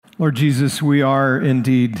Lord Jesus, we are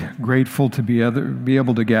indeed grateful to be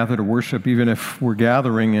able to gather to worship, even if we're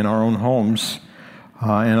gathering in our own homes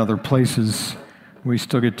and other places. We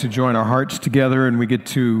still get to join our hearts together, and we get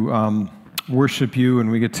to worship you,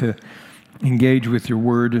 and we get to engage with your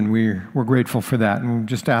word, and we're grateful for that. And we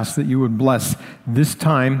just ask that you would bless this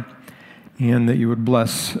time, and that you would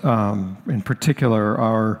bless, in particular,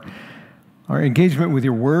 our engagement with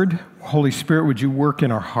your word. Holy Spirit, would you work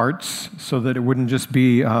in our hearts so that it wouldn't just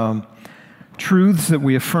be truths that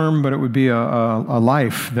we affirm, but it would be a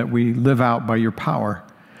life that we live out by your power.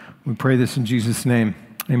 We pray this in Jesus' name.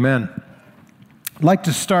 Amen. I'd like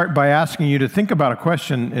to start by asking you to think about a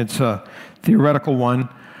question. It's a theoretical one.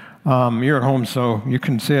 You're at home, so you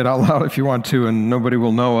can say it out loud if you want to, and nobody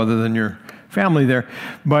will know other than your family there.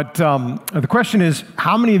 But the question is,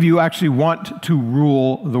 how many of you actually want to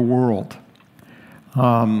rule the world?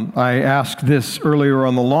 I asked this earlier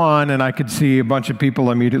on the lawn, and I could see a bunch of people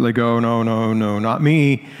immediately go, no, not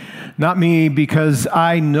me. Not me, because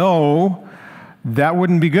I know that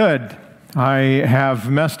wouldn't be good. I have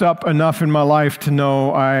messed up enough in my life to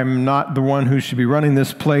know I'm not the one who should be running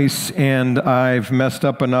this place, and I've messed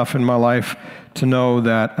up enough in my life to know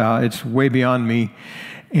that it's way beyond me.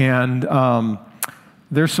 And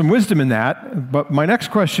there's some wisdom in that, but my next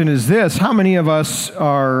question is this: how many of us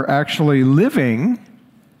are actually living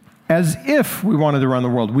as if we wanted to run the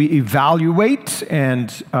world? We evaluate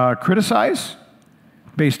and criticize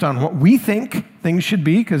based on what we think things should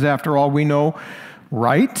be, because after all, we know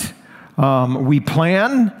right. We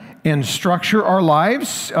plan and structure our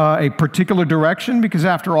lives a particular direction, because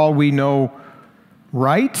after all, we know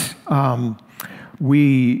right.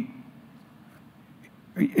 We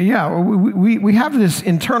have this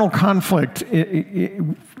internal conflict.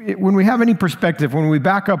 When we have any perspective, when we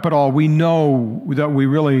back up at all, we know that we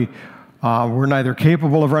really, we're neither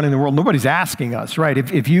capable of running the world. Nobody's asking us, right?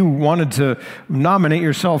 If you wanted to nominate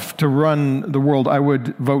yourself to run the world, I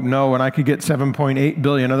would vote no, and I could get 7.8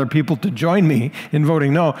 billion other people to join me in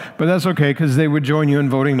voting no, but that's okay, because they would join you in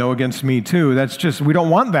voting no against me too. That's just, we don't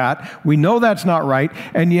want that. We know that's not right,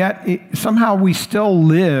 and yet somehow we still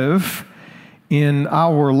live in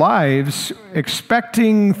our lives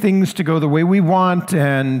expecting things to go the way we want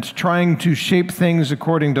and trying to shape things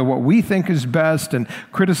according to what we think is best and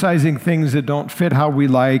criticizing things that don't fit how we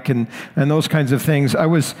like and those kinds of things. I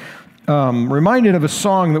was reminded of a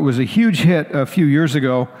song that was a huge hit a few years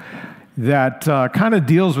ago that kind of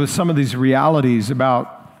deals with some of these realities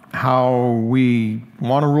about how we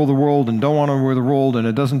want to rule the world and don't want to rule the world, and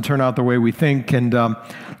it doesn't turn out the way we think. And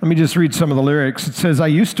let me just read some of the lyrics. It says, "I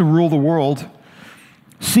used to rule the world.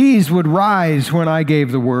 Seas would rise when I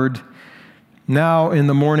gave the word. Now in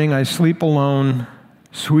the morning I sleep alone,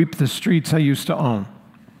 sweep the streets I used to own.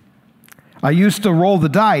 I used to roll the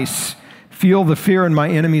dice, feel the fear in my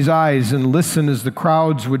enemies' eyes, and listen as the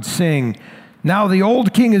crowds would sing, 'Now the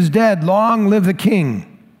old king is dead, long live the king.'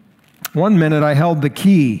 One minute I held the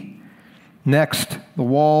key. Next, the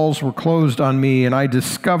walls were closed on me, and I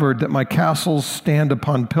discovered that my castles stand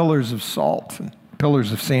upon pillars of salt and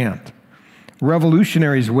pillars of sand.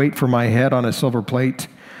 Revolutionaries wait for my head on a silver plate,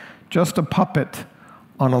 just a puppet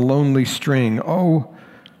on a lonely string. Oh,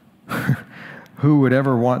 who would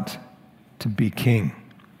ever want to be king?"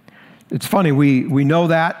 It's funny, we know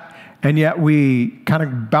that, and yet we kind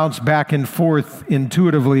of bounce back and forth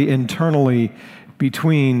intuitively, internally,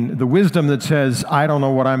 between the wisdom that says, I don't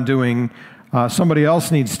know what I'm doing, somebody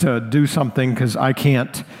else needs to do something because I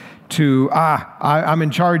can't, to, I'm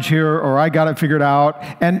in charge here, or I got it figured out.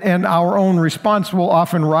 And our own response will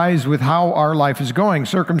often rise with how our life is going.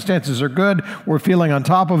 Circumstances are good, we're feeling on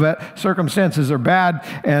top of it. Circumstances are bad,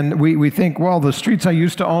 and we think, well, the streets I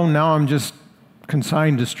used to own, now I'm just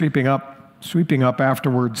consigned to sweeping up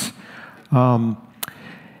afterwards.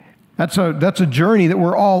 That's a journey that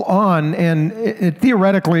we're all on, and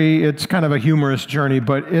theoretically, it's kind of a humorous journey,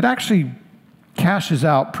 but it actually cashes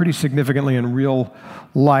out pretty significantly in real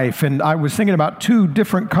life. And I was thinking about two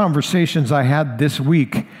different conversations I had this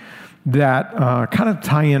week that kind of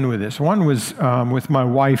tie in with this. One was with my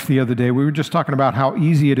wife the other day. We were just talking about how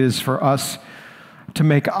easy it is for us to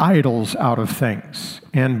make idols out of things.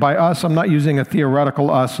 And by us, I'm not using a theoretical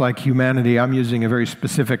us like humanity. I'm using a very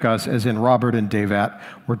specific us, as in Robert and Davat.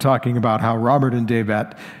 We're talking about how Robert and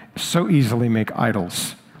Davat so easily make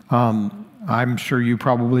idols. I'm sure you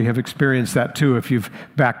probably have experienced that too if you've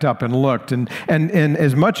backed up and looked. And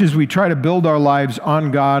as much as we try to build our lives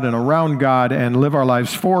on God and around God and live our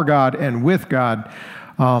lives for God and with God,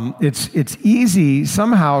 it's easy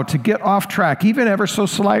somehow to get off track, even ever so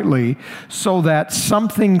slightly, so that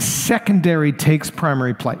something secondary takes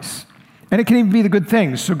primary place. And it can even be the good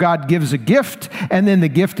things. So God gives a gift, and then the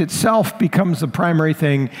gift itself becomes the primary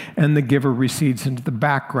thing, and the giver recedes into the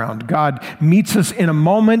background. God meets us in a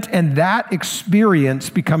moment, and that experience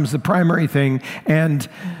becomes the primary thing, and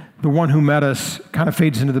the one who met us kind of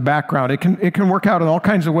fades into the background. It can work out in all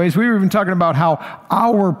kinds of ways. We were even talking about how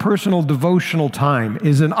our personal devotional time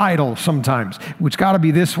is an idol sometimes. It's got to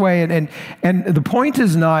be this way. And the point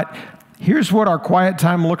is not, here's what our quiet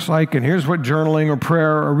time looks like, and here's what journaling or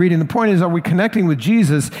prayer or reading. The point is, are we connecting with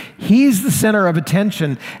Jesus? He's the center of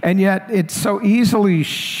attention, and yet it so easily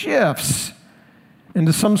shifts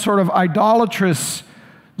into some sort of idolatrous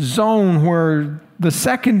zone where the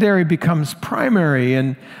secondary becomes primary,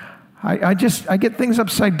 and I get things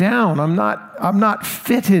upside down. I'm not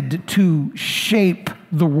fitted to shape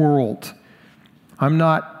the world. I'm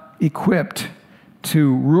not equipped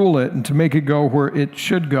to rule it and to make it go where it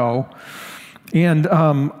should go. And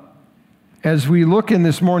as we look in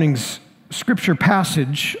this morning's scripture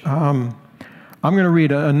passage, I'm going to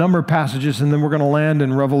read a number of passages, and then we're going to land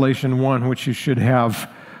in Revelation 1, which you should have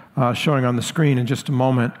showing on the screen in just a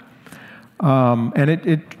moment. And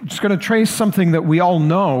it's going to trace something that we all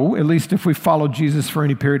know, at least if we follow Jesus for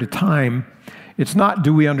any period of time. It's not,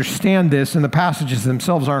 do we understand this? And the passages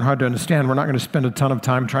themselves aren't hard to understand. We're not going to spend a ton of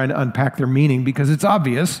time trying to unpack their meaning because it's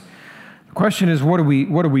obvious. The question is, what do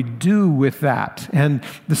we do with that? And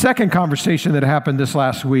the second conversation that happened this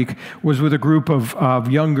last week was with a group of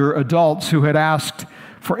younger adults who had asked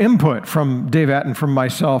for input from Dave and from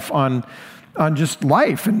myself on just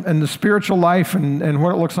life and the spiritual life and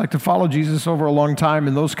what it looks like to follow Jesus over a long time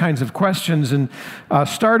and those kinds of questions. And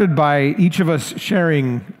started by each of us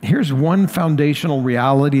sharing, here's one foundational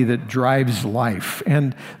reality that drives life.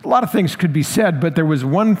 And a lot of things could be said, but there was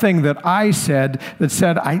one thing that I said that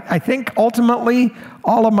said, I think ultimately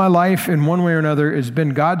all of my life in one way or another has been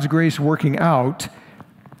God's grace working out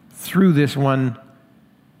through this one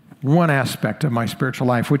aspect of my spiritual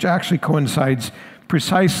life, which actually coincides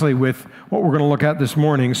precisely with what we're going to look at this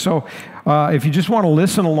morning. So if you just want to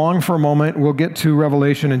listen along for a moment, we'll get to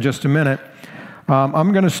Revelation in just a minute.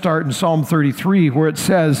 I'm going to start in Psalm 33, where it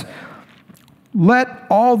says, "Let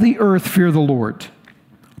all the earth fear the Lord.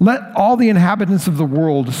 Let all the inhabitants of the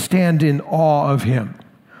world stand in awe of him.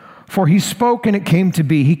 For he spoke and it came to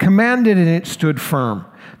be. He commanded and it stood firm.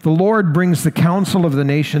 The Lord brings the counsel of the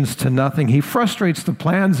nations to nothing. He frustrates the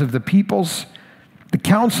plans of the peoples. The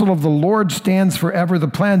counsel of the Lord stands forever, the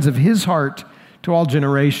plans of his heart to all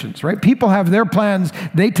generations," right? People have their plans,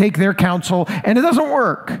 they take their counsel, and it doesn't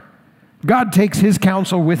work. God takes his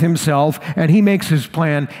counsel with himself, and he makes his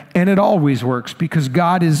plan, and it always works because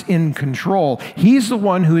God is in control. He's the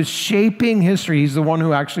one who is shaping history. He's the one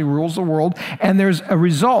who actually rules the world, and there's a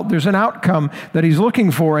result, there's an outcome that he's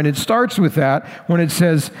looking for, and it starts with that when it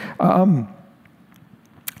says,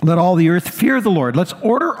 let all the earth fear the Lord. Let's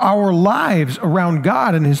order our lives around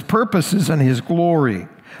God and his purposes and his glory.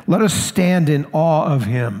 Let us stand in awe of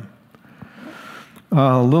him.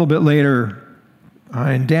 A little bit later,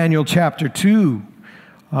 in Daniel chapter 2,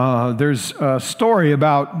 there's a story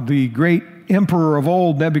about the great emperor of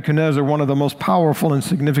old, Nebuchadnezzar, one of the most powerful and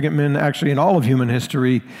significant men actually in all of human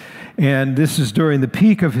history. And this is during the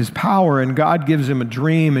peak of his power, and God gives him a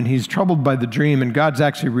dream, and he's troubled by the dream, and God's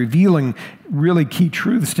actually revealing really key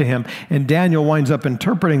truths to him. And Daniel winds up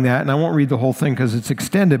interpreting that, and I won't read the whole thing because it's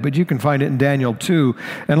extended, but you can find it in Daniel 2.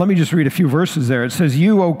 And let me just read a few verses there. It says,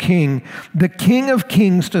 "You, O king, the King of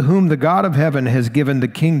kings, to whom the God of heaven has given the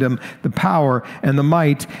kingdom, the power, and the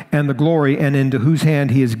might, and the glory, and into whose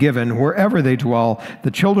hand he has given, wherever they dwell,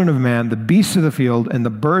 the children of man, the beasts of the field, and the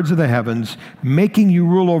birds of the heavens, making you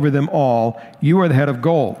rule over them all, you are the head of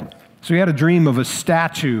gold." So he had a dream of a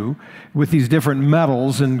statue with these different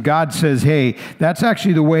metals, and God says, hey, that's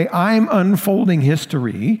actually the way I'm unfolding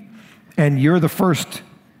history, and you're the first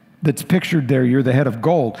that's pictured there. You're the head of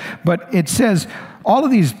gold. But it says all of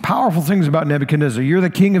these powerful things about Nebuchadnezzar. You're the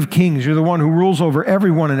King of kings. You're the one who rules over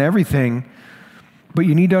everyone and everything. But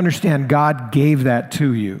you need to understand God gave that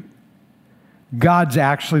to you. God's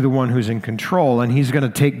actually the one who's in control, and he's going to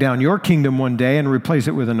take down your kingdom one day and replace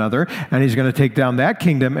it with another, and he's going to take down that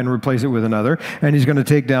kingdom and replace it with another, and he's going to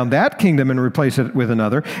take down that kingdom and replace it with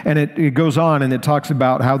another. And it goes on, and it talks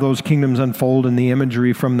about how those kingdoms unfold in the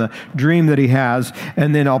imagery from the dream that he has.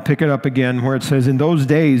 And then I'll pick it up again where it says,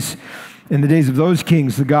 in the days of those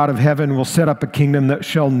kings, the God of heaven will set up a kingdom that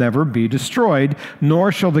shall never be destroyed, nor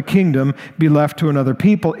shall the kingdom be left to another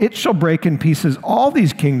people. It shall break in pieces all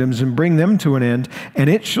these kingdoms and bring them to an end, and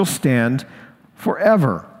it shall stand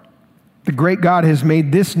forever. The great God has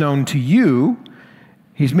made this known to you.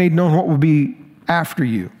 He's made known what will be after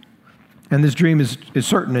you. And this dream is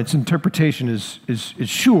certain. Its interpretation is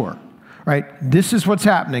sure. right? This is what's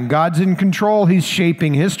happening. God's in control. He's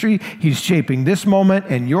shaping history. He's shaping this moment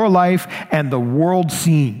and your life and the world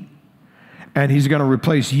scene. And he's going to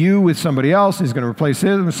replace you with somebody else. He's going to replace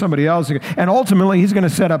him with somebody else. And ultimately, he's going to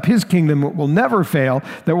set up his kingdom that will never fail,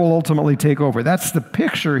 that will ultimately take over. That's the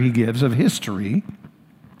picture he gives of history.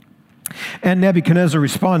 And Nebuchadnezzar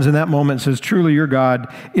responds in that moment and says, truly your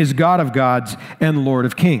God is God of gods and Lord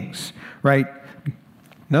of kings, right?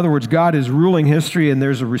 In other words, God is ruling history, and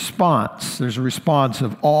there's a response. There's a response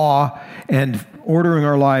of awe and ordering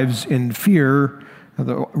our lives in fear,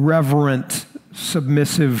 the reverent,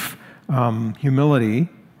 submissive humility,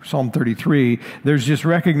 Psalm 33. There's just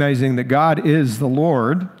recognizing that God is the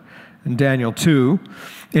Lord, in Daniel 2.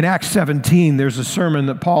 In Acts 17, there's a sermon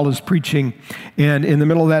that Paul is preaching, and in the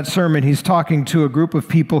middle of that sermon, he's talking to a group of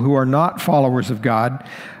people who are not followers of God.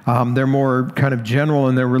 They're more kind of general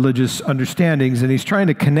in their religious understandings, and he's trying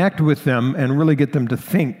to connect with them and really get them to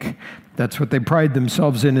think. That's what they pride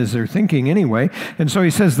themselves in, is their thinking anyway. And so he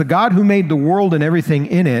says, the God who made the world and everything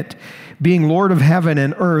in it, being Lord of heaven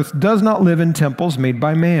and earth, does not live in temples made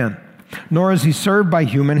by man, nor is he served by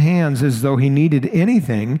human hands as though he needed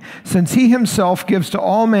anything, since he himself gives to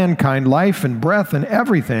all mankind life and breath and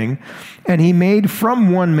everything, and he made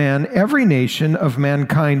from one man every nation of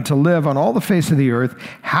mankind to live on all the face of the earth,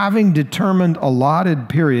 having determined allotted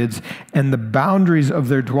periods and the boundaries of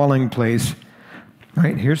their dwelling place.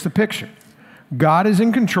 Right, here's the picture. God is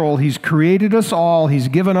in control. He's created us all. He's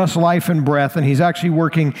given us life and breath, and he's actually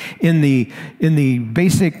working in the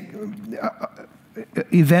basic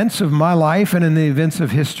events of my life and in the events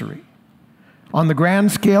of history. On the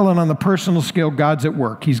grand scale and on the personal scale, God's at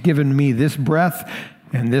work. He's given me this breath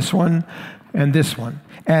and this one and this one.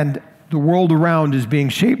 And the world around is being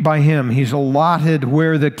shaped by him. He's allotted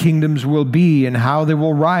where the kingdoms will be and how they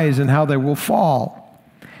will rise and how they will fall.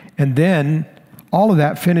 And then all of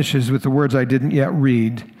that finishes with the words I didn't yet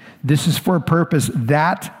read. This is for a purpose,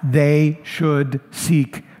 that they should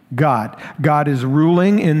seek God. God is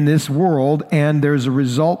ruling in this world, and there's a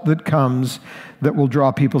result that comes that will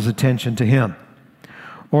draw people's attention to him.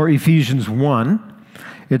 Or Ephesians 1,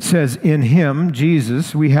 it says, in him,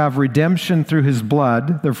 Jesus, we have redemption through his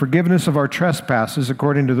blood, the forgiveness of our trespasses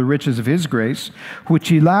according to the riches of his grace, which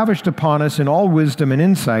he lavished upon us in all wisdom and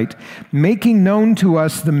insight, making known to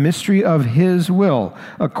us the mystery of his will,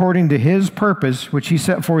 according to his purpose, which he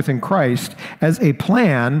set forth in Christ, as a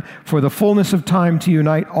plan for the fullness of time to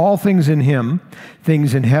unite all things in him,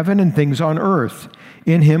 things in heaven and things on earth.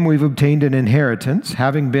 In him we've obtained an inheritance,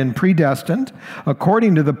 having been predestined,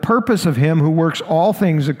 according to the purpose of him who works all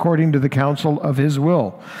things according to the counsel of his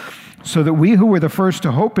will, so that we who were the first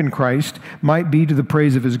to hope in Christ might be to the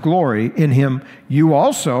praise of his glory. In him you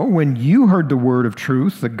also, when you heard the word of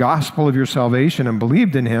truth, the gospel of your salvation, and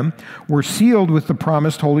believed in him, were sealed with the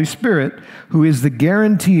promised Holy Spirit, who is the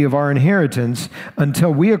guarantee of our inheritance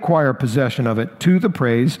until we acquire possession of it, to the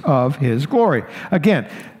praise of his glory. Again,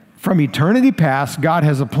 from eternity past, God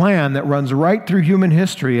has a plan that runs right through human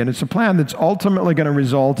history, and it's a plan that's ultimately going to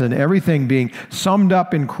result in everything being summed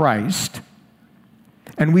up in Christ.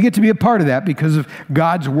 And we get to be a part of that because of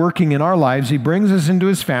God's working in our lives. He brings us into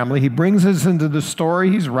his family. He brings us into the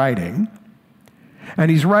story he's writing.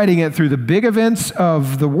 And he's writing it through the big events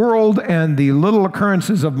of the world and the little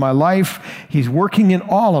occurrences of my life. He's working in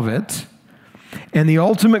all of it. And the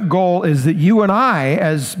ultimate goal is that you and I,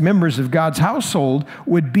 as members of God's household,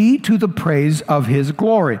 would be to the praise of his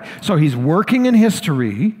glory. So he's working in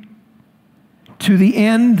history to the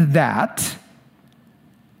end that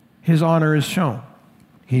his honor is shown.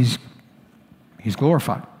 He's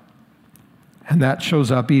glorified. And that shows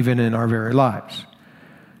up even in our very lives.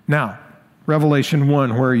 Now, Revelation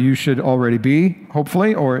 1, where you should already be,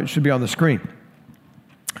 hopefully, or it should be on the screen.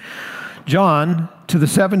 John, to the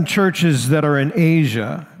 7 churches that are in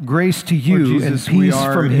Asia, grace to you Jesus, and peace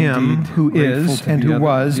from him who is and who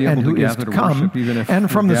was and who is to come, and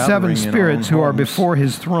from the 7 spirits who are before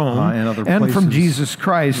his throne, and from Jesus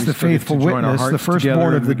Christ, the faithful witness, the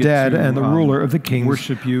firstborn of the dead and the ruler of the kings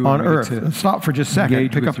on earth. Stop for just a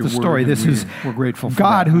second, pick up the story. This is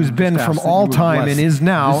God who's been from all time and is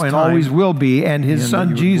now and always will be, and his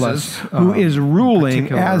son Jesus, who is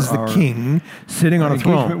ruling as the king, sitting on a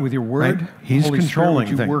throne. With your word, he's controlling controlling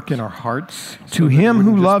would you things. work in our hearts. To Him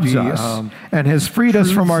who loves us and has freed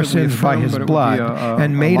us from our sins by His blood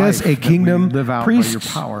and made us a kingdom,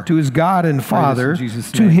 priests to His God and Father,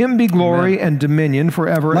 to Him be glory and dominion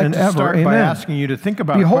forever and ever. Amen. By asking you to think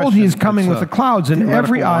about Behold, He is coming with the clouds, and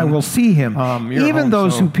every eye will see Him, even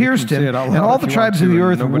those who pierced Him, and all the tribes of the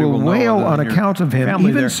earth will wail on account of Him.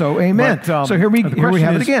 Even so, amen. So here we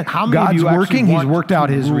have it again. God's working. He's worked out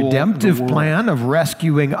His redemptive plan of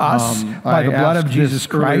rescuing us by the blood of Jesus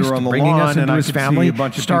Christ, bringing us into His family,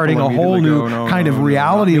 starting a whole new kind of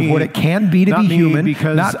reality of what it can be to be human,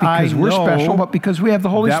 not because we're special, but because we have the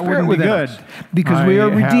Holy Spirit within us, because we are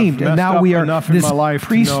redeemed, and now we are this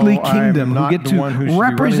priestly kingdom who get to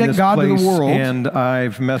represent God to the world and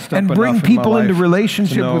I've messed up and bring people into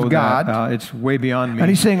relationship with God. It's way beyond me. And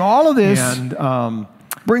He's saying all of this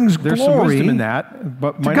brings there's glory some wisdom in that,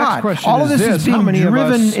 but my to God. next question all of this is being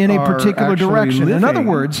driven in a particular direction. In other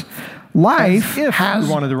words, life has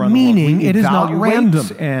meaning. It is not random.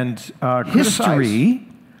 And history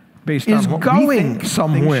based is on what going we think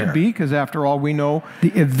somewhere. Should be, because after all, we know the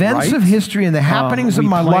events of history and the happenings of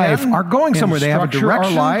my life are going somewhere. They have a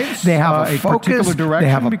direction. They have a focus. They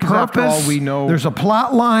have a purpose. We know there's a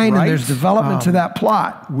plot line, and there's development to that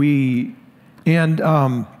plot. We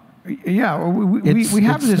have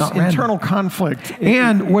this internal conflict.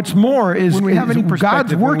 And what's more is when we have any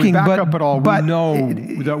God's working, we know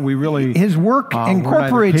that we really His work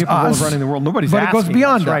incorporates us. Of running the world. Nobody's but it goes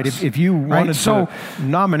beyond us. Right? If you wanted to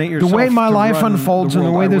nominate yourself, the way my to life run unfolds the and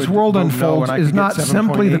the world, way this I would world vote unfolds no, is not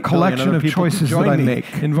simply the collection of choices that I make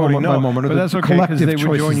in voting moment by moment, or the collective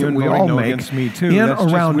choices that we all make. In,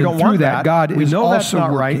 around, and through that, God is also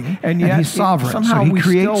working, and He's sovereign. So He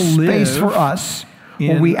creates space for us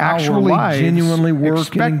when we actually genuinely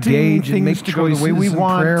work and engage and make choices the way we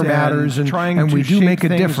want, prayer matters, and we do make a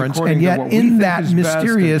difference. And yet in that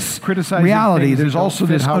mysterious reality, there's also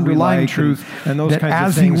this underlying truth that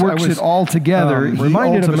as He works it all together, He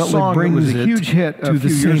ultimately brings it to the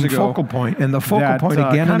same focal point. And the focal point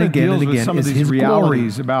again and again and again is His glory.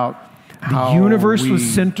 The universe was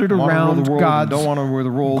centered around God's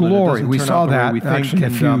glory. We saw that actually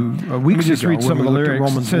a few weeks ago. Read some of the lyrics.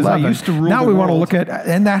 Romans 11. Now we want to look at,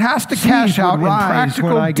 and that has to cash out in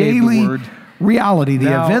practical daily reality,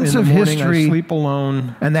 the events of history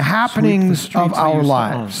and the happenings of our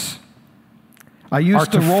lives. I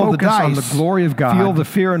used to roll the dice on the glory of God, feel the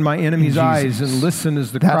fear in my enemy's eyes, and listen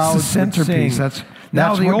as the crowds centerpiece.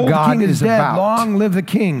 Now the old king is dead. Long live the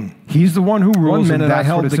king. He's the one who rules. 1 minute I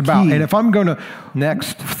held the key. And if I'm going to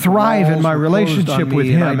thrive in my relationship with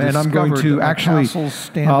Him, and I'm going to actually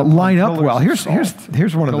line up well, here's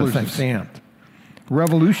one of the things.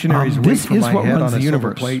 Revolutionaries this is what runs the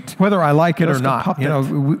universe, whether I like it or not.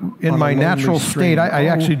 In my natural state, I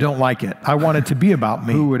actually don't like it. I want it to be about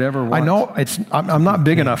me. Who would ever want? I know I'm not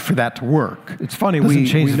big enough for that to work. It's funny, we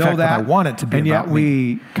know that I want it to be and about yet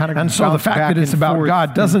we kind of and so the fact that it's about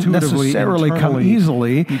God doesn't necessarily come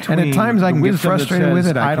easily. And at times I can get frustrated with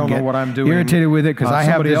it. I don't know what I'm doing. Irritated with it because I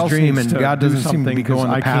have this dream and God doesn't seem to be going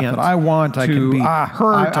the path that I want. I can be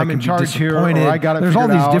hurt. I'm in charge here. There's all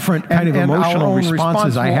these different kind of emotional responses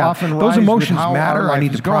I have. Those emotions matter. I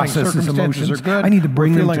need to process those emotions. I need to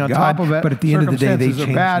bring them to God. But at the end of the day, they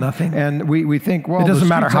change nothing. And we think, well, it doesn't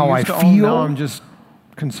matter how I feel. I'm just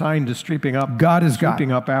consigned to streeping up. God is God.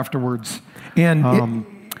 Streeping up afterwards. And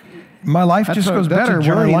my life just goes better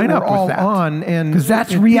when I line up with that. Because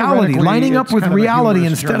that's reality. Lining up with reality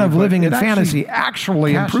instead of living in fantasy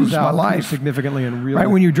actually improves my life significantly in real life.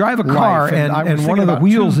 Right? When you drive a car and one of the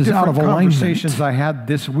wheels is out of alignment. Conversations I had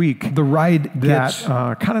this week, the ride gets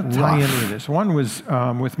kind of tie into this. One was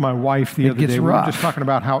with my wife the other day. We were just talking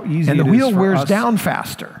about how easy and it the is wheel for wears us down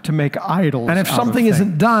faster to make idols. And if something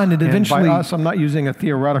isn't done, it eventually. And by us, I'm not using a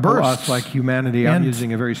theoretical bursts. us like humanity. I'm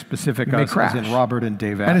using a very specific us, as in Robert and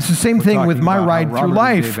Dave. And it's the same thing with my ride through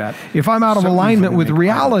life. If I'm out of alignment with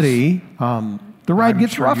reality, the ride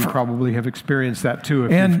gets rougher. You probably have experienced that too.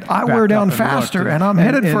 And I wear down faster, and I'm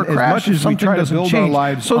headed for a crash if something doesn't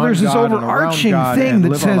change. So there's this overarching thing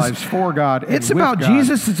that says, it's about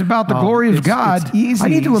Jesus, it's about the glory of God. I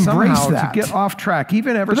need to embrace that. To get off track,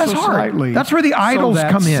 even ever so slightly. That's where the idols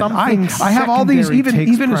come in. I have all these,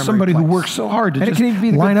 even as somebody who works so hard to just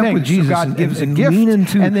line up with Jesus and lean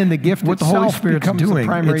into and then the gift what the Holy Spirit's doing.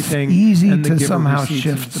 It's easy to somehow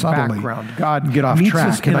shift subtly and get off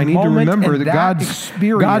track. And I need to remember that God's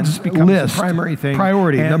list,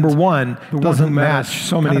 priority, number one, doesn't match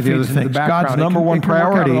so many of the other things. God's number one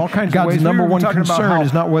priority, God's number one concern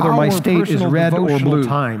is not whether my state is red or blue.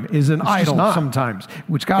 Time is an idol sometimes,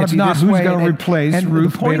 which got to be not this who's way. going to replace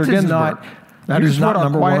Ruth Bader Ginsburg. That is not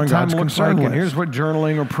number one on God's concern list. And here's what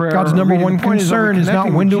journaling or prayer. God's number one concern is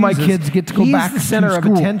not when do my kids get to go back to school. He's the center of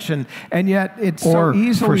attention, and yet it's so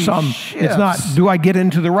easily for some, it's not do I get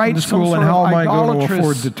into the right school and how am I going to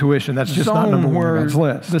afford the tuition. That's just not number one on God's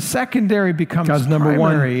list. The secondary becomes God's number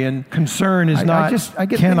one and concern is not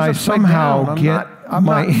can I somehow get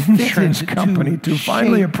my insurance company to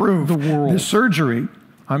finally approve the surgery.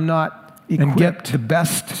 I'm not and get the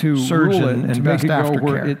best surgeon and best aftercare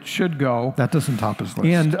where it should go. That doesn't top his list.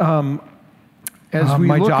 And as we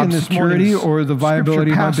my look job in this security or the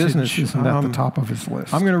viability of my passage, business isn't at the top of his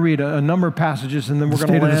list. I'm going to read a number of passages, and then we're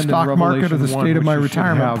going to land the stock market or the state of my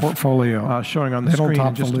retirement portfolio showing on the screen don't top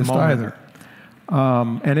in just the list a moment. either.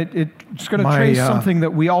 And it's going to trace something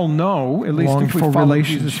that we all know, at least if we follow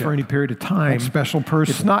Jesus for any period of time. Special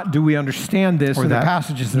person. It's not, do we understand this? Or the that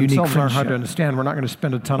passages unique themselves aren't hard friendship. to understand. We're not going to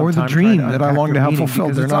spend a ton or of time. Or the dream trying to that I long to have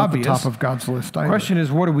fulfilled. They're not obvious. at the top of God's list either. The question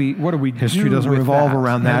is, what do we History do doesn't with revolve that?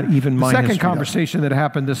 around that. And even my second history conversation that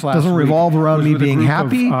happened this last doesn't week revolve around me was with being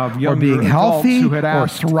happy or being healthy or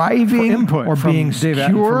thriving or being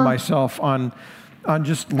secure. From myself on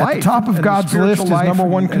just life. At the top of God's list is number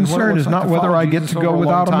one concern is not whether I get to go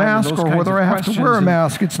without a mask or whether I have to wear a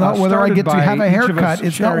mask. It's not whether I get to have a haircut.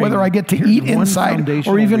 It's not whether I get to eat inside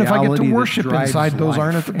or even if I get to worship inside. Those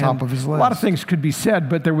aren't at the top of his list. A lot of things could be said,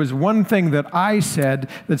 but there was one thing that I said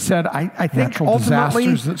I think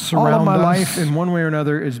ultimately all of my life in one way or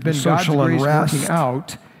another has been God's grace working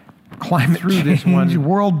out. Climate through change, this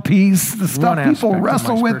world peace, the stuff people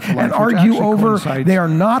wrestle with and argue over, they are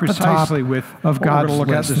not the top of God's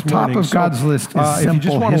list. The top of God's list is simple. If you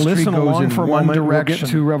just want to listen along for one direction, we'll get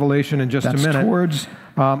to Revelation in just a minute. Towards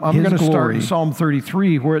I'm going to start in Psalm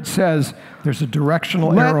 33, where it says, there's a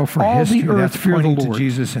directional arrow for history that's pointing to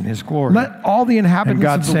Jesus and His glory. Let all the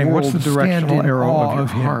inhabitants of the world what's the directional arrow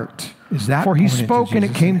of your heart? Is that for He spoke and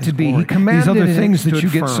it came to be. He commanded these other things that you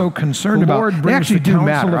get so concerned about. They actually do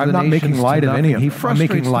matter. I'm not making light of any of them. I'm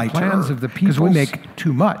making light plans of the people because we make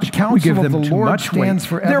too much. We give them too much weight.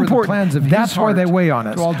 They're important. That's why they weigh on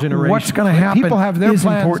us. What's going to happen? People have their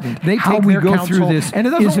plans. Important. How we go through this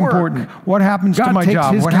is important. What happens to my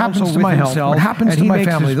job? What happens to my health? What happens to my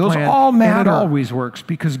family? Those all matter. It always works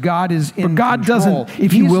because God is in control. But God doesn't,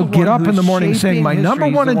 if you will, get up in the morning saying, my number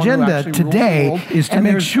one agenda today is to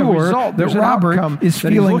make sure that Robert is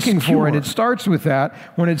feeling looking secure. for, and it starts with that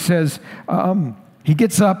when it says, he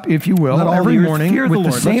gets up, if you will, every morning with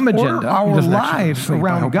the same agenda. Our lives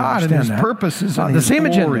around God and His purposes and the same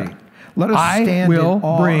agenda. Let us I will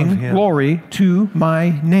bring glory to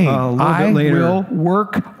my name. I will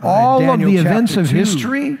work all of the events of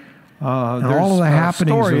history and all of the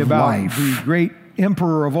happenings of life. The great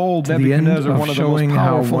emperor of old, Nebuchadnezzar, one of the most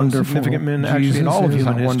powerful and significant men actually in all of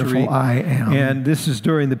human history. I am. And this is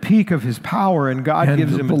during the peak of his power, and God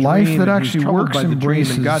gives him a dream, life that actually works by the dream,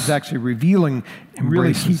 and God's actually revealing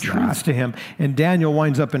really key truths to him. And Daniel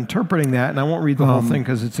winds up interpreting that, and I won't read the whole thing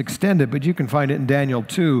because it's extended, but you can find it in Daniel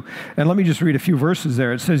 2. And let me just read a few verses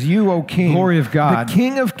there. It says, you, O King, glory of God, the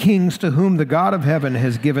King of kings, to whom the God of heaven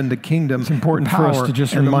has given the kingdom, it's important for us to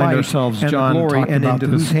just remind ourselves, John, and the glory, and into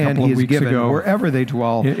whose hand He has given wherever they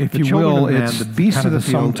dwell. If you will, it's the beasts of the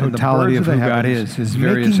sum totality of who God is, His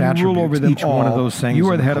various attributes, each one of those things. You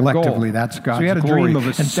are the head of gold. Collectively, that's God's so he had a glory. dream of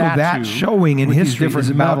a statue. So that showing in history is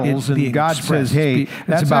about it being God expressed. says, hey,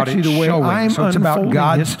 that's about it the way I'm so it's about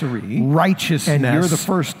God's history, righteousness, and you're the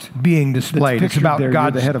first being displayed. It's about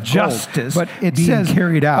God's justice, but it being says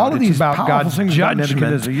carried out. All of these about God's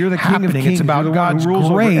judgment. You're the King of Kings. It's about God's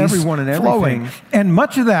grace everyone and flowing. And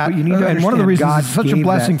much of that, and one of the reasons it's such a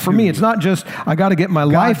blessing for me, it's not just I got to get my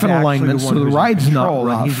life in alignment so the ride's not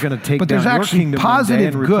rough. He's going to take but there's actually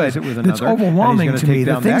positive good that's overwhelming to me.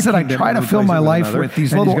 The things that I try to fill my life with,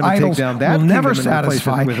 these little idols, will never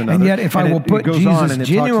satisfy. And yet, if I will put Jesus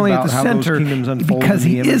genuinely at the center, because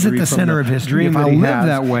He is at the center of history, if I live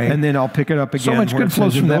that way, and then I'll pick it up again. So much good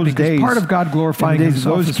flows from that because part of God glorifying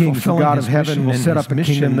Himself is kings, the God of heaven will set up a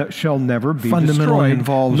kingdom that shall never be fundamentally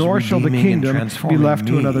destroyed, nor shall the kingdom be left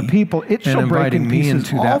to another people. It shall break in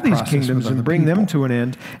pieces all these kingdoms and bring them to an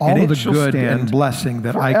end. All of the good and blessing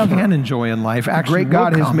that I can enjoy in life. Actually,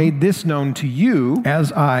 God has made this known to you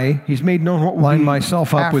as He's made known what will line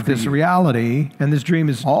myself up with this reality, and this dream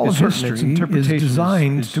is all of history is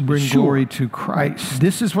designed to bring glory to Christ.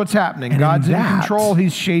 This is what's happening. God's in control.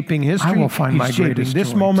 He's shaping history. I will find my greatest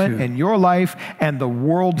this moment and your life and the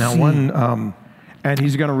world. Now, and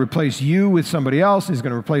He's going to replace you with somebody else. He's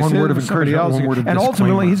going to replace one him word of with somebody else. And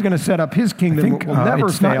ultimately, He's going to set up His kingdom that will never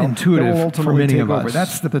it's fail. Not intuitive for many of us.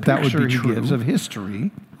 That's the that would be He true gives of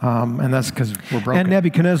history.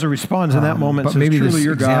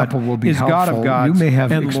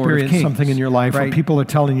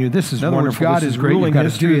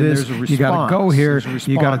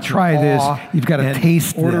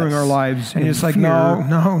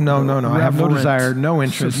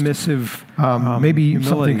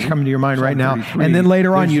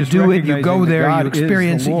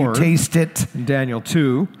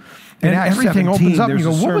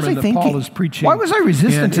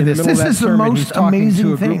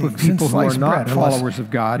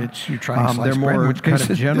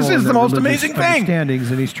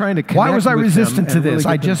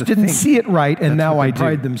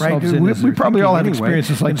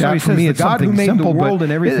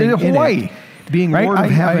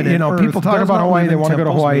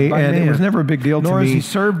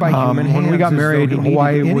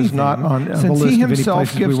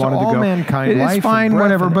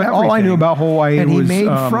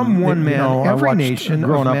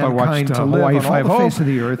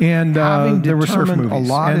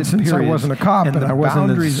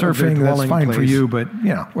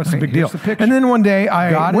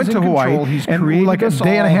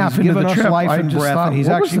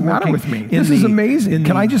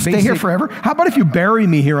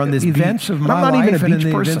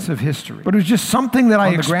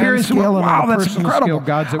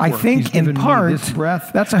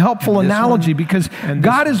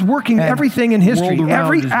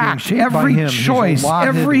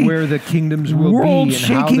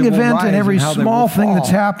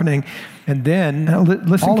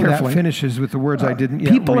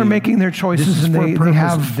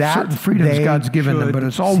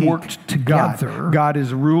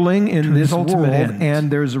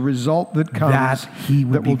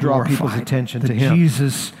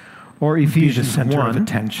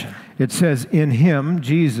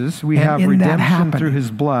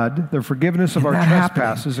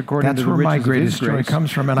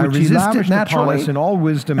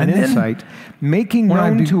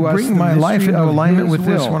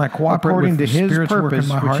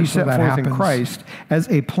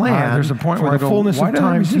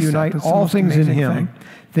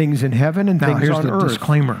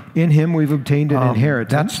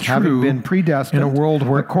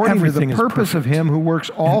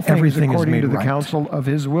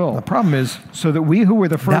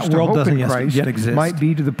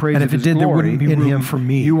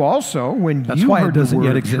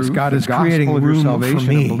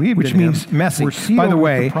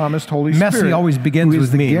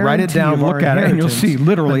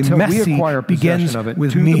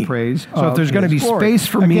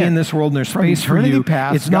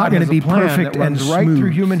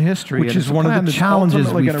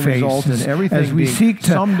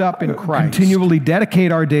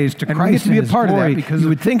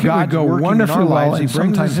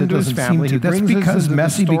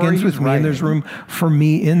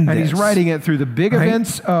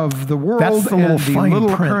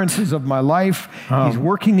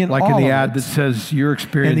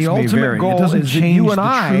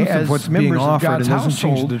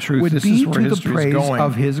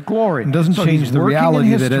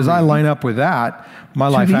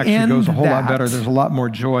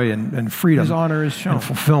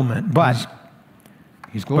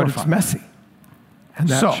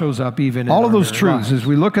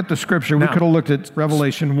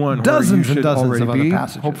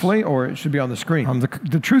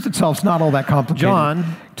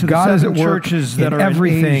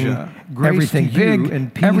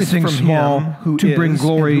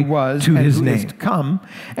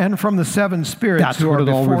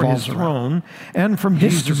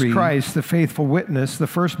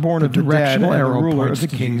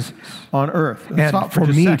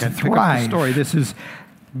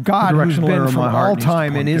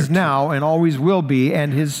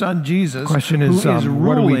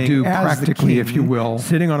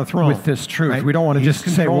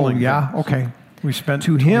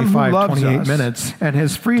 28 minutes and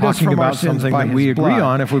has freed us from our sins something by that we his agree blood,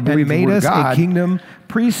 on if we believe and made the word us of God. a kingdom,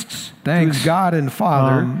 priests to his God and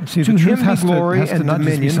Father. See, to the truth him be has glory to and not just be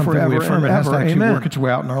dominion something forever we affirm, and it has to ever. actually Amen. work its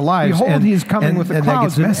way out in our lives. Behold, he is coming with the that clouds,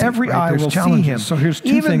 gets and messy, every right? eye There's will see challenges. him. So here's two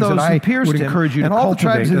Even things those that who I pierced would him, encourage you to and all the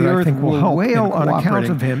tribes cultivate of the that I earth think will will help wail in on account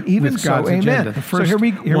cooperating of him. Even with so, God's amen. agenda. The So first here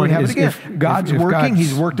we one have is it again. if God's God's working.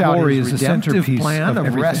 He's worked out glory his is the redemptive centerpiece plan of of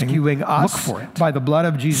everything, rescuing us look for it. by the blood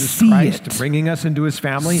of Jesus See Christ, it. bringing us into his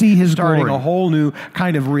family, See his starting glory. a whole new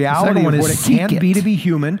kind of reality second of one is what it seek can it. be to be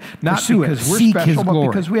human, not Pursue it. because we're Seek special, his but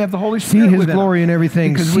glory. Because we have the Holy Spirit See His within glory us. in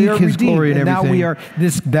everything. Because Seek His redeemed, glory in and everything. Now we are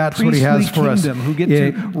this That's what He has for us. kingdom who get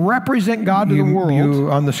to represent God to the world.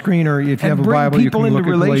 You on the screen, or if you have a Bible, you can look at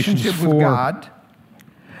Galatians 4. With God.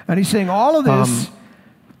 And He's saying all of this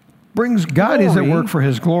brings God is at work for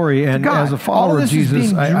His glory, and as a follower of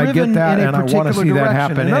Jesus, I get that, and I want to see that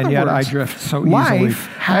happen, and yet I drift so easily.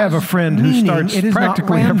 I have a friend who starts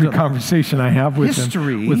practically every conversation I have with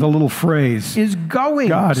him with a little phrase. Is going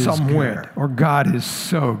God somewhere. Is good, or God is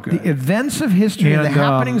so good. The events of history and the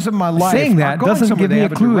happenings of my life saying that doesn't give me a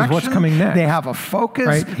clue of what's coming next. They have a focus.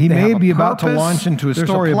 Right? He may be about to launch into a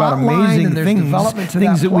story about amazing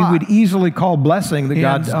things that we would easily call blessing that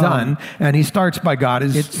God's done, and he starts by God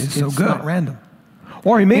is so good. It's not random.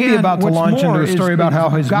 Or he may be about to launch into a story about how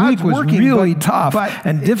his week was really tough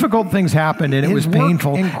and difficult things happened and it was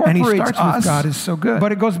painful. And he starts with God is so good.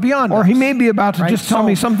 But it goes beyond Or he may be about to just tell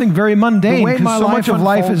me something very mundane because so much of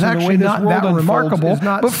life is actually not that remarkable.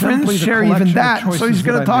 But friends share even that. So he's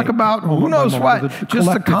going to talk about who knows what,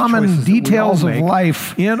 just the common details of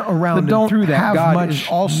life that don't have much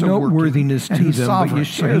noteworthiness to them, but you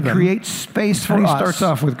share them. He creates space for us. And he starts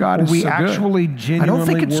off with God is so good. We actually genuinely I don't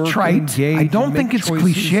think it's trite. I don't think it's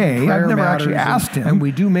cliche. I've never actually asked him. And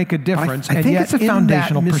we do make a difference. I think it's a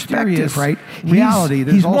foundational perspective, right? Reality.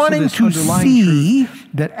 He's wanting to see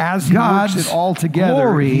that as God's works it all together,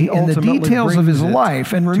 glory in the details of his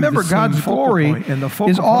life. And remember, God's glory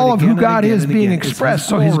is all of who God is being expressed.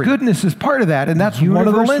 So his goodness is part of that. And that's one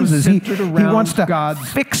of the lenses. He wants to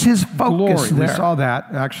fix his focus there. We saw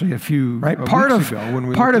that actually a few part weeks ago when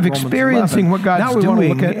we part of experiencing what God's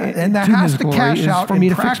doing and that has to cash out for me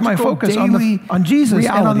to fix my focus on Jesus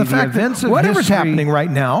and on the fact that whatever's happening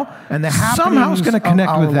right now and the somehow is going to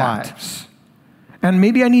connect with that. And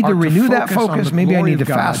maybe I need to renew that focus. Maybe I need to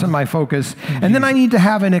fasten my focus. And then I need to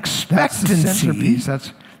have an expectancy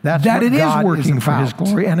that it is working for His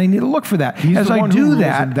glory. And I need to look for that. As I do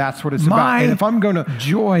that, that's what it's about. And if I'm going to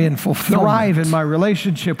joy and fulfillment thrive in my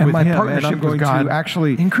relationship with my Him, partnership and I'm with God to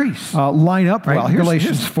actually increase, line up well.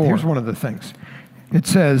 Galatians 4. Here's one of the things. It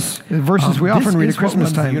says, verses we often read at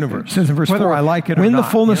Christmas time, it says in verse 4, whether I like it or when not, the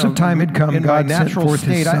fullness of time had come, God sent forth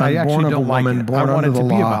His Son, born of a woman, born under the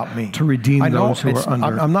law, to redeem those who are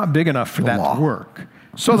under I'm not big enough for that to work.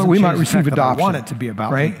 So that we might receive adoption. I want it to be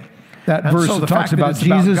about me. That verse talks about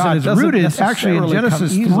Jesus and is rooted actually in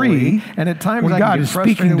Genesis 3, and at times when God is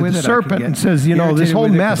speaking to the serpent and says, you know, this whole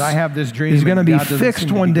mess is going to be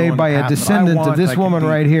fixed one day by a descendant of this woman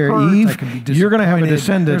right here, Eve. You're going to have a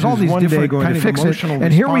descendant who's one day going to fix it.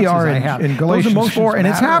 And here we are in Galatians 4, and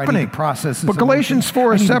it's happening. But Galatians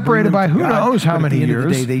 4 is separated by who knows how many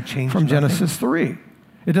years from Genesis 3.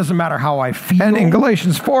 It doesn't matter how I feel. And in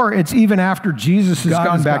Galatians 4, it's even after Jesus has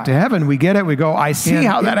gone back to heaven. We get it. We go, I see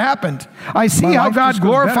how that happened. I see how God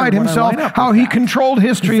glorified Himself, how He controlled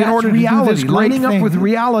history in order to do this great thing. Lining up with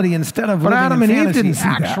reality instead of but Adam and Eve didn't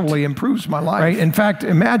actually improves my life. Right? In fact,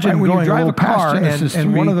 imagine when going you drive a car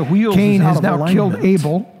and one of the wheels Cain is has out now of killed alignment.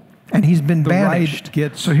 Abel, and he's been banished.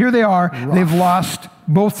 So here they are. Rough. They've lost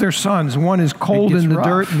both their sons. One is cold in the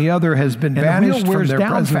dirt, and the other has been banished from their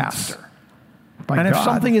presence. Faster. And if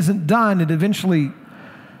something isn't done, it eventually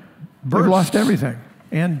bursts. They've lost everything.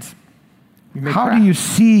 And how do you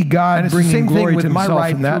see God bringing glory to my Himself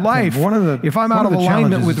right in that life? If I'm out of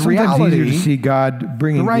alignment with reality, it's easier to see God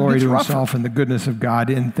bringing glory to Himself and the goodness of God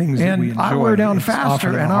in things that we enjoy. I wear down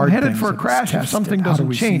faster, and I'm headed for a crash if something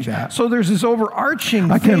doesn't change. So there's this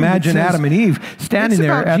overarching. I can imagine Adam and Eve standing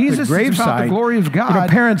there at the graveside. The glory of God.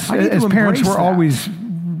 Parents, as parents, we're always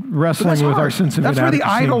wrestling with our sense of inadequacy. That's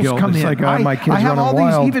where the idols come in. Like, my kids I have all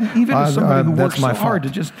wild. These, even as somebody who works so hard to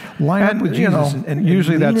just line up with Jesus. And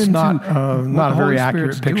usually that's not a very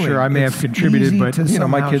accurate picture. I may have contributed, but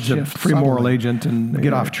my kid's a free moral agent and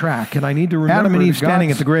get off track. And I need to remember Adam and Eve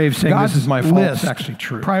standing at the grave saying, "This is my fault." It's actually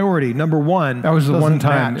true. Priority number one. That was the one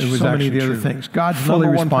time it was so actually many of the true. other things. God's fully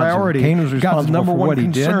number one priority. Cain was responsible God's number for one what he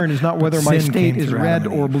did. concern is not whether my state is red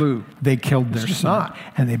or blue. They killed their son,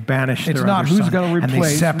 and they banished their other son. It's not who's going to replace. And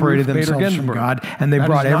they separated themselves from God, and they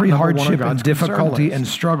brought every hardship and difficulty and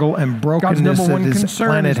struggle and brokenness that this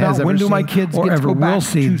planet has ever seen or ever will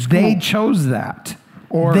see. They chose that.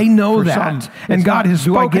 They know that. And God has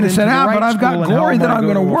spoken and said, but I've got glory that I'm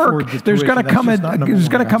going to work. There's going to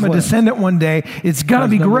come a descendant one day. It's going to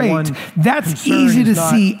be great. That's easy to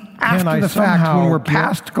see after the fact when we're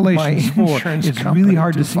past Galatians 4. It's really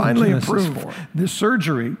hard to finally approve this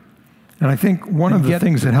surgery. And I think one of the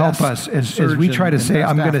things that help us as we try to say,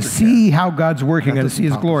 I'm going to see how God's working, I'm going to see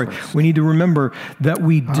His glory, we need to remember that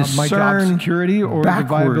we discern my job security or backwards,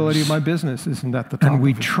 the viability of my business. Isn't that the top and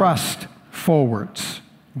we trust forwards.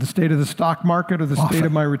 The state of the stock market or the state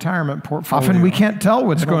of my retirement portfolio. Often we can't tell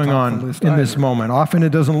what's going on in this moment. Often it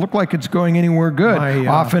doesn't look like it's going anywhere good.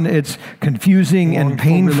 Often it's confusing and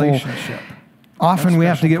painful. Often we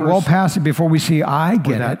have to get well past it before we see, I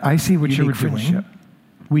get it. I see what you're doing.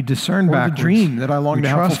 We discern backwards. The dream that I long to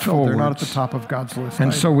have fulfilled. They're not at the top of God's list.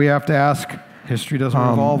 And so we have to ask, history doesn't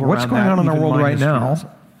revolve around what's going on in our world right now?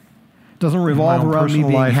 Doesn't revolve around me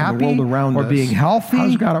being happy or being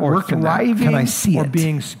healthy or thriving Can I see or it?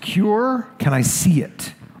 being secure. Can I see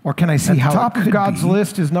it? Or can I see how top it could of God's be?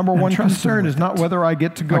 list is number one concern is not whether I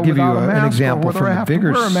get to go without a mask or whether I have to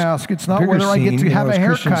wear a mask. It's not whether I get to have a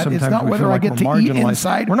haircut. It's not whether I get to eat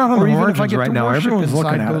inside. We're not on the margins even if I get right to now. Everyone's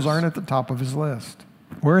looking at those us. aren't at the top of his list.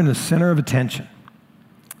 We're in the center of attention.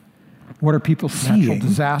 What are people seeing? Natural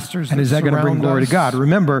disasters. And is that going to bring glory to God?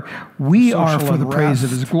 Remember, we are for the praise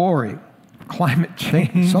of his glory. Climate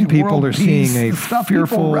change. Some people are seeing a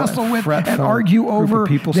fearful, wrestle with fretful and argue over.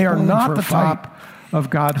 They are not the top of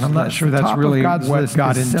God's. I'm not sure that's really what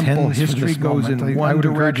God intends. History goes in one direction. I would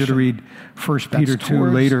encourage you to read 1 Peter 2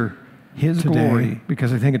 later. His today, glory,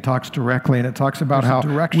 because I think it talks directly, and it talks about how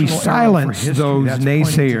we silence those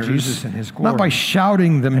naysayers, not by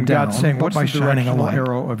shouting them and down, God saying, but by shining a light.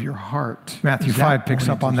 Arrow of your heart. Matthew 5 picks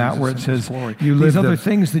up on that, where it says, "You these live other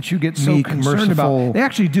things that you get so meek, concerned about, they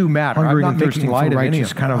actually do matter. hungry I'm and not thirsty making light of any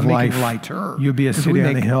righteous kind of life. You'll be a city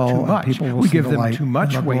on the hill, and people will we see give the them light too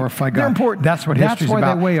much and weight. glorify They're God. important. That's what history's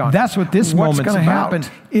about. They weigh on. That's what this moment's about. What's going to happen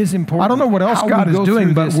is important. I don't know what else God is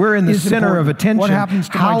doing, but we're in the center of attention. What happens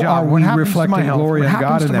to my job? How are we reflecting glory of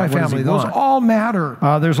God in that? My family. Those all matter.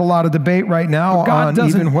 There's a lot of debate right now on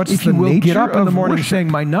even what's the nature get up in the morning worship.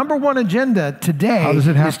 saying my number one agenda today How does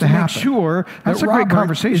it have is to make happen? sure that's that a great Robert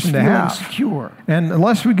conversation to have. Secure. And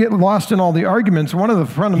unless we get lost in all the arguments, one of the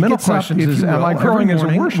fundamental questions is, am I growing as a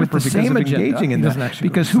worshiper with the same agenda, engaging in that?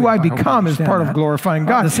 Because who I become is part of glorifying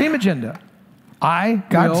God. The same agenda.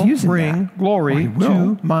 God's will bring glory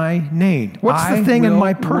to my name. What's the thing in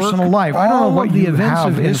my personal life? I don't know what the events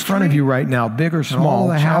have in front of you right now, big or small,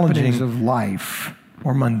 the challenging of life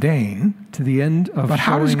or mundane, to the end of. But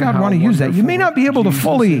how does God want to use that? You may not be able to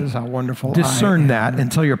fully discern that am.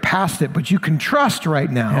 Until you're past it, but you can trust right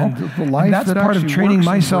now. And the life and that's that part of training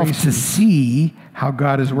myself to see see how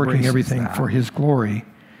God is working everything for his glory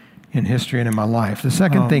in history and in my life. The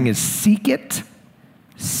second thing is seek it.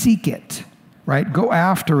 Seek it. Right? Go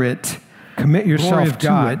after it. Commit yourself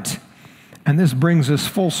to it. And this brings us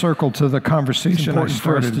full circle to the conversation I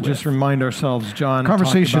started with. Just remind ourselves, John.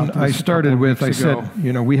 Conversation I started with, I said,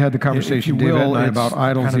 we had the conversation, David and I, about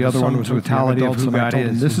idols. The other one was with adults, and I told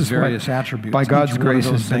him, this is various attributes. By God's grace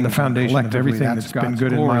has been the foundation of everything that's been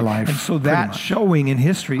good in my life. And so that showing in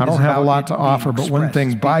history, I don't have a lot to offer, but one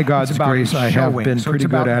thing, by God's grace, I have been pretty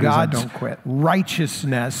good at is I don't quit.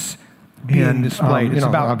 Righteousness being displayed. It's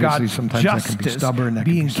about God's justice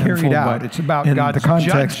being carried out. It's about God's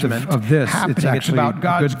judgment of this. It's actually about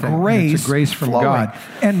God's grace. It's a grace from God.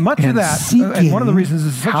 And much of that, and one of the reasons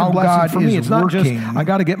this is such a blessing for me, it's not just I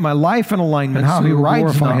got to get my life in alignment and how so he will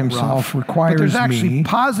rides glorify himself requires but there's actually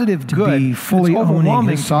positive good. Be fully owning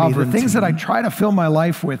his sovereignty. The things that I try to fill my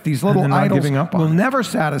life with, these little idols, will never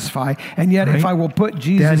satisfy. And yet, if I will put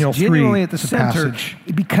Jesus genuinely at the center,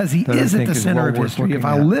 because he is at the center of history, if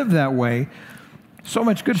I live that way, so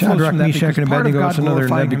much good flows from that. Meshach, and Abednego is another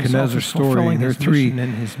Nebuchadnezzar story. There are three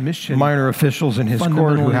minor officials in his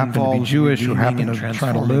court who happen to be Jewish, who happen to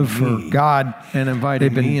try to live for God. And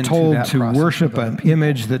they've been told to worship an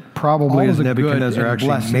image that probably is Nebuchadnezzar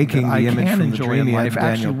actually making the image from the dream he had in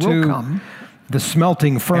Daniel 2. The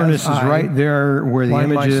smelting furnace is right there where the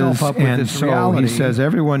image is, and so he says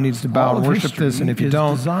everyone needs to bow and worship this, and if you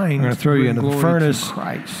don't, I'm going to throw you into the furnace.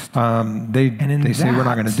 They say we're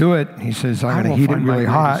not going to do it. He says I'm going to heat it really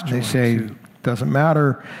hot. They say doesn't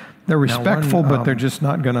matter. They're respectful, but they're just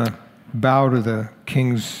not going to bow to the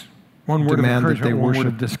king's demand that they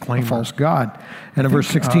worship a false god. And in verse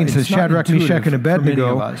 16 says Shadrach, Meshach, and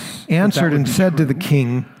Abednego answered and said to the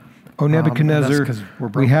king, O Nebuchadnezzar,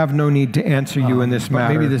 we have no need to answer you in this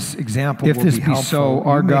matter. Maybe this example if this be so,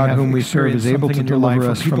 our God whom we serve is able to deliver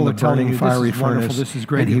us from the burning fiery furnace,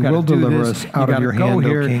 and he will deliver us out of your hand,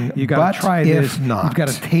 O king. You got to try this. Not, you've got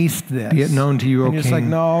to taste this. Be it known to you, O king. It's like,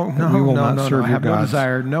 no, we will not serve your gods.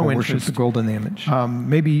 No worship the golden image.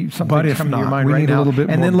 Maybe something comes to your mind right now.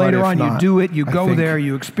 And then later on, you do it. You go there.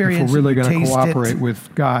 You experience it. If we're really going to cooperate with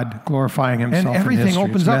God, glorifying Himself, and everything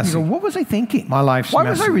opens up. You go, what was I thinking? My life's why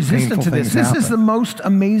was I resistant to this? This is the most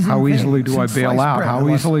amazing How easily do I bail out? How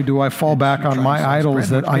easily do I fall back on my idols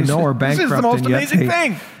that I know are bankrupt? This is the most amazing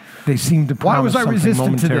thing. They seem to promise something momentary. Why was I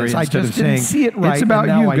resistant to this? I just didn't see it right. It's about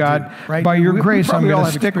you, God. Right? By your grace, I'm going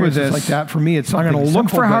to stick with this. Like that. For me, it's I'm going to look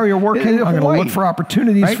for how you're working. I'm going to look for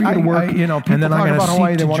opportunities for you to work. And then I'm going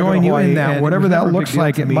to seek to join you in that. Whatever that looks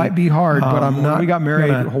like, it might be hard, but I'm not. We got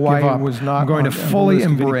married. Hawaii was not. I'm going to fully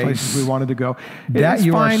embrace. We wanted to go. That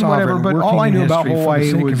you are sovereign. But all I knew about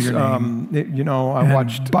Hawaii was, I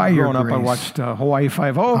watched. Growing up, I watched Hawaii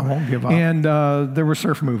Five-0. I won't give up. And there were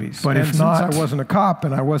surf movies. But if not, I wasn't a cop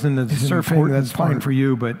and I wasn't a surfing. That's fine for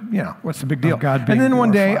you, but what's the big deal? And then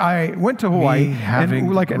one day I went to Hawaii,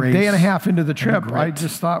 and like a day and a half into the trip, I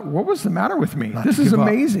just thought, what was the matter with me? This is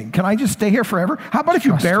amazing. Can I just stay here forever? How about if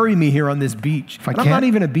you bury me here on this beach? I'm not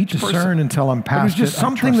even a beach person until I'm past it. It was just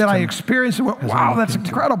something that I experienced and went, wow, that's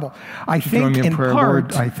incredible. I think in part,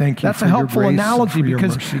 that's a helpful analogy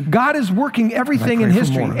because God is working everything in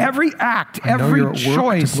history, every act, every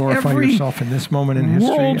choice, every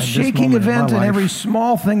world-shaking event, and every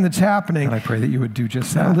small thing that's happening. And I pray that you would do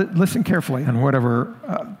just that. Listen carefully. And whatever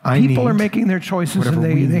people are making their choices, and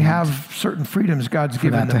they have certain freedoms God's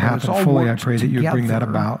given them. To happen fully, I pray that you bring that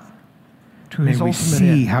about. May we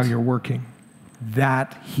see how you're working.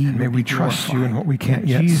 That and may we trust you in what we can't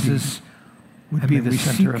yet see. Would be the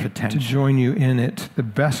center of attention. To join you in it the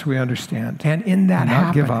best we understand. And in that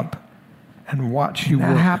not give up. And watch you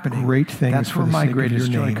work great things. That's where my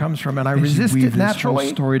greatest joy comes from. And I resist it naturally.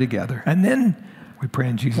 This whole story together. And then we pray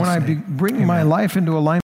in Jesus' name. When I bring my life into alignment